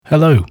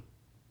Hello,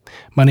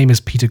 my name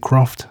is Peter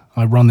Croft.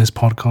 I run this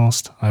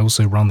podcast. I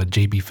also run the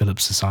J.B.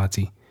 Phillips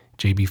Society,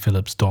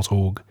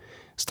 jbphillips.org.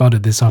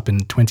 Started this up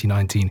in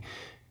 2019.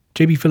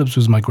 J.B. Phillips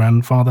was my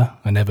grandfather.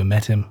 I never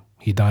met him.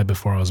 He died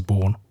before I was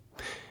born.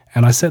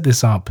 And I set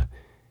this up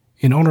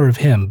in honor of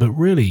him, but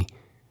really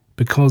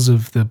because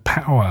of the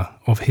power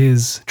of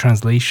his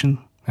translation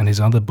and his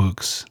other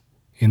books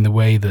in the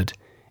way that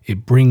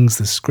it brings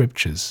the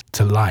scriptures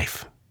to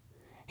life.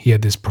 He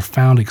had this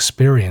profound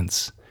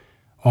experience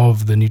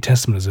of the New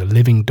Testament as a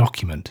living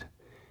document,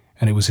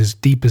 and it was his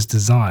deepest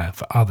desire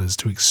for others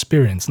to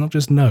experience, not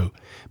just know,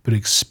 but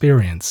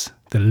experience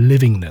the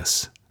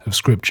livingness of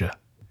Scripture.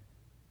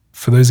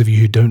 For those of you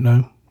who don't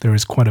know, there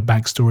is quite a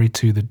backstory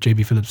to the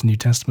J.B. Phillips New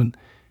Testament.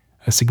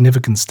 A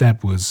significant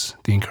step was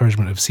the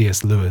encouragement of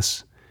C.S.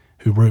 Lewis,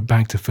 who wrote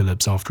back to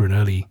Phillips after an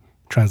early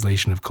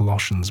translation of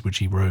Colossians, which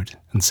he wrote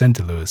and sent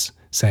to Lewis,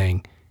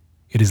 saying,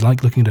 "It is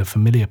like looking at a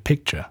familiar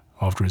picture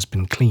after it's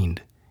been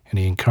cleaned." And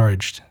he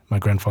encouraged my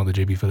grandfather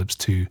J.B. Phillips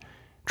to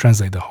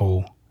translate the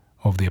whole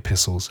of the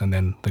epistles and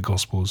then the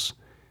Gospels,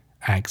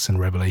 Acts and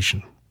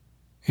Revelation.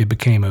 It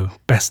became a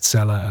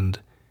bestseller, and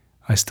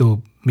I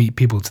still meet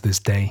people to this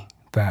day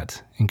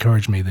that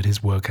encourage me that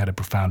his work had a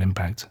profound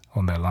impact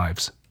on their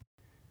lives.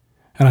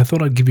 And I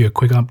thought I'd give you a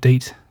quick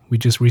update. We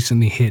just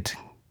recently hit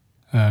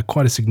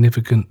quite a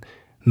significant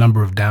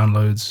number of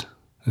downloads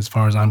as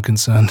far as I'm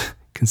concerned,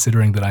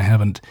 considering that I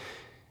haven't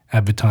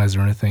advertised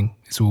or anything.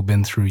 It's all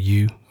been through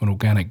you and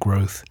organic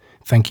growth.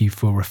 Thank you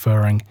for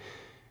referring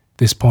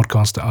this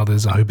podcast to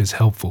others. I hope it's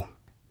helpful.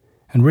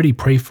 And really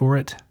pray for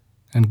it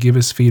and give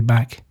us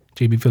feedback.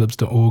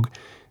 jbphillips.org.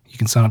 You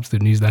can sign up to the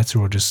newsletter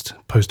or just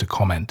post a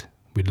comment.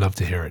 We'd love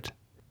to hear it.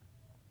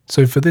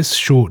 So for this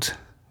short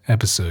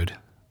episode,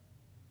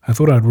 I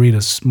thought I'd read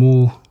a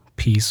small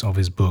piece of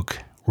his book,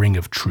 Ring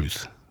of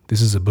Truth. This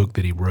is a book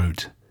that he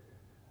wrote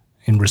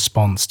in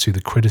response to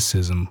the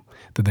criticism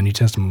that the New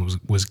Testament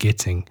was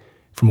getting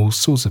from all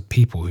sorts of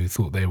people who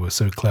thought they were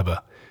so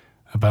clever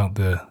about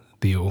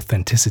the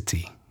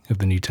authenticity of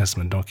the New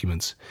Testament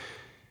documents.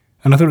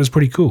 And I thought it was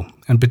pretty cool,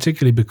 and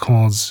particularly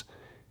because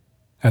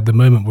at the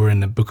moment we're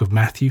in the book of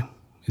Matthew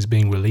is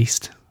being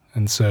released,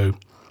 and so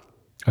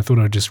I thought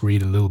I'd just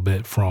read a little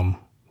bit from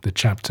the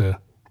chapter,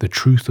 The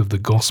Truth of the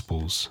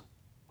Gospels,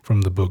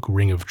 from the book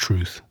Ring of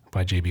Truth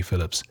by J.B.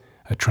 Phillips,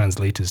 a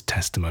translator's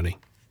testimony.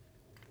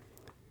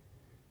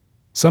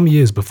 Some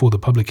years before the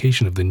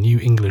publication of the New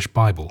English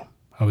Bible,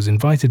 I was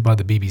invited by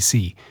the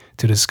BBC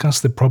to discuss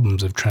the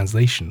problems of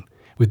translation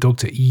with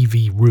Dr.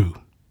 E.V. Rue,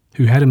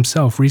 who had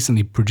himself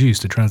recently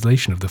produced a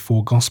translation of the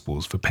four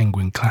Gospels for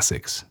Penguin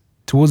Classics.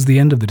 Towards the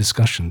end of the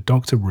discussion,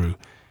 Dr. Rue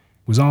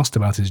was asked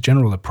about his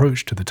general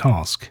approach to the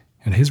task,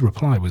 and his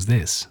reply was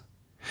this: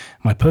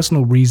 "My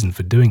personal reason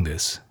for doing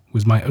this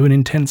was my own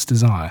intense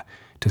desire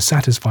to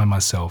satisfy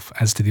myself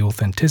as to the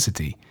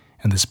authenticity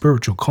and the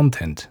spiritual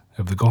content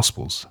of the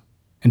Gospels.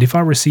 And if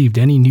I received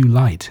any new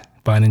light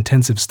by an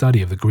intensive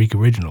study of the Greek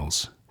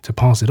originals, to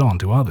pass it on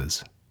to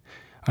others,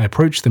 I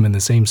approached them in the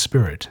same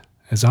spirit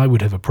as I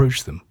would have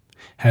approached them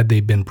had they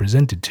been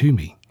presented to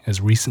me as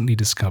recently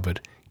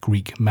discovered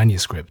Greek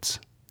manuscripts."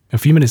 A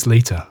few minutes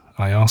later,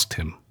 I asked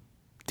him,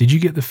 "Did you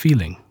get the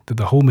feeling that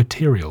the whole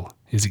material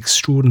is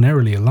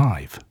extraordinarily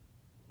alive?"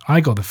 I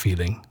got the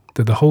feeling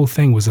that the whole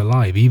thing was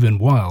alive even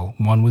while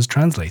one was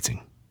translating.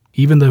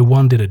 Even though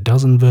one did a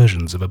dozen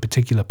versions of a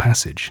particular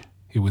passage,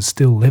 it was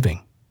still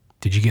living.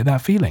 Did you get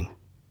that feeling?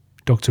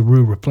 Dr.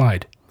 Rue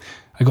replied,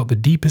 "I got the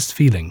deepest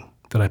feeling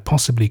that I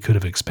possibly could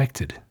have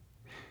expected.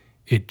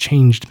 It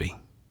changed me.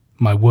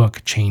 My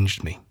work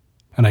changed me.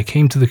 And I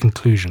came to the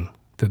conclusion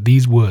that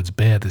these words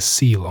bear the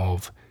seal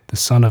of the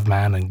Son of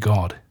Man and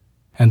God,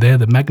 and they're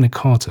the Magna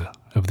Carta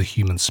of the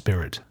human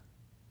spirit.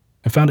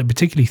 I found it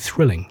particularly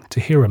thrilling to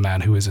hear a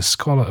man who is a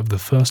scholar of the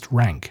first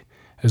rank,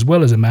 as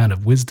well as a man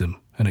of wisdom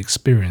and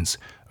experience,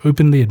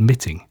 openly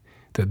admitting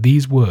that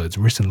these words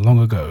written long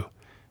ago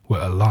were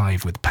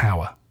alive with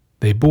power.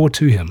 They bore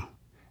to him,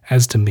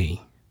 as to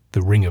me,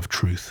 the ring of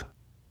truth."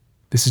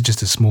 This is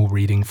just a small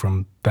reading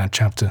from that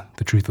chapter,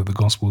 The Truth of the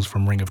Gospels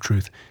from Ring of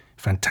Truth.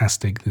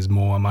 Fantastic. There's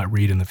more I might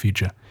read in the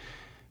future.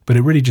 But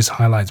it really just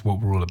highlights what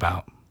we're all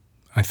about.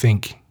 I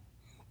think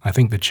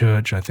the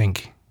church, I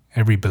think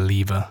every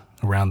believer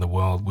around the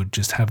world would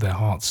just have their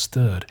hearts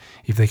stirred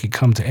if they could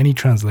come to any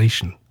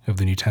translation of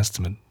the New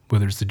Testament,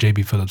 whether it's the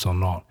J.B. Phillips or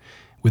not,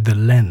 with the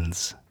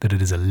lens that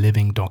it is a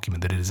living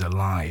document, that it is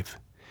alive.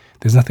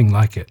 There's nothing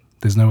like it.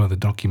 There's no other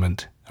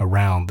document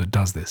around that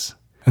does this.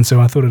 And so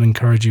I thought I'd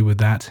encourage you with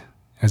that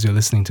as you're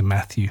listening to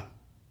Matthew.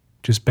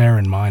 Just bear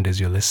in mind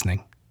as you're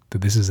listening that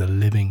this is a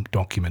living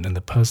document and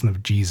the person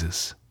of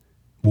Jesus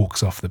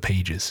walks off the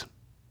pages.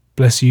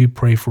 Bless you.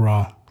 Pray for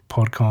our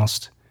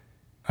podcast.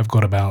 I've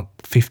got about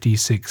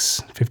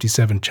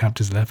 57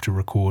 chapters left to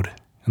record,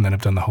 and then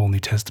I've done the whole New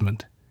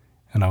Testament,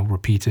 and I'll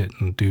repeat it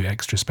and do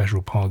extra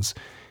special pods.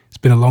 It's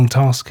been a long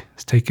task.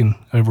 It's taken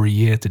over a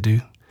year to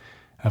do.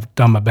 I've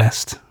done my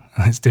best.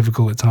 It's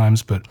difficult at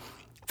times, but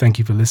thank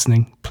you for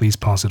listening. Please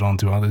pass it on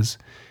to others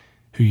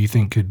who you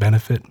think could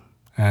benefit,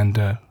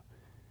 and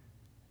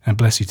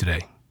bless you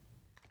today.